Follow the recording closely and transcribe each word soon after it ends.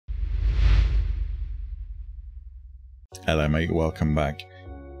Hello mate, welcome back.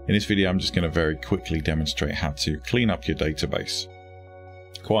 In this video I'm just going to very quickly demonstrate how to clean up your database.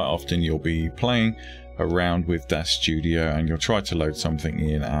 Quite often you'll be playing around with Daz Studio and you'll try to load something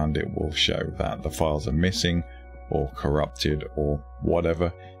in and it will show that the files are missing or corrupted or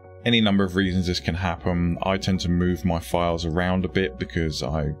whatever. Any number of reasons this can happen. I tend to move my files around a bit because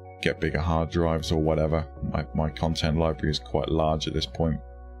I get bigger hard drives or whatever. My content library is quite large at this point.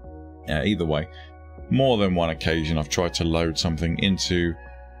 Either way, more than one occasion I've tried to load something into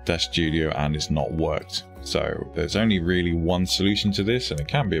Daz Studio and it's not worked. So there's only really one solution to this, and it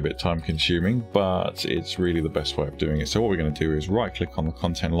can be a bit time consuming, but it's really the best way of doing it. So what we're going to do is right click on the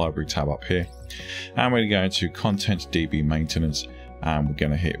content library tab up here, and we're going to content DB maintenance, and we're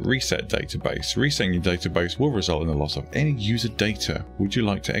going to hit reset database. Resetting your database will result in the loss of any user data. Would you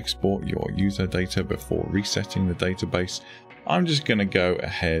like to export your user data before resetting the database? I'm just going to go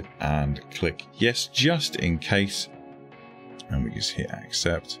ahead and click yes, just in case, and we just hit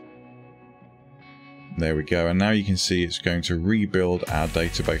accept. There we go, and now you can see it's going to rebuild our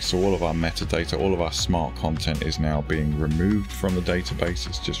database. So all of our metadata, all of our smart content is now being removed from the database.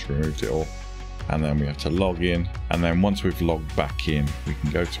 It's just removed it all. And then we have to log in, and then once we've logged back in, we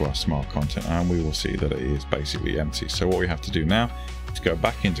can go to our smart content and we will see that it is basically empty. So what we have to do now is go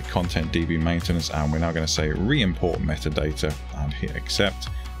back into content DB maintenance, and we're now going to say re-import metadata and hit accept,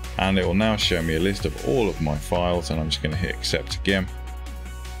 and it will now show me a list of all of my files, and I'm just going to hit accept again.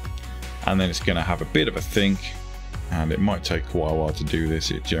 And then it's going to have a bit of a think, and it might take quite a while to do this.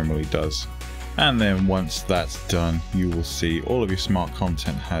 It generally does. And then once that's done, you will see all of your smart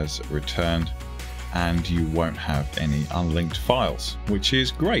content has returned and you won't have any unlinked files, which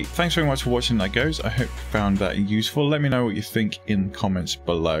is great. Thanks very much for watching that, guys. I hope you found that useful. Let me know what you think in the comments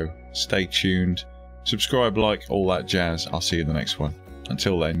below. Stay tuned, subscribe, like, all that jazz. I'll see you in the next one.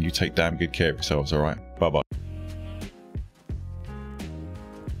 Until then, you take damn good care of yourselves, alright? Bye bye.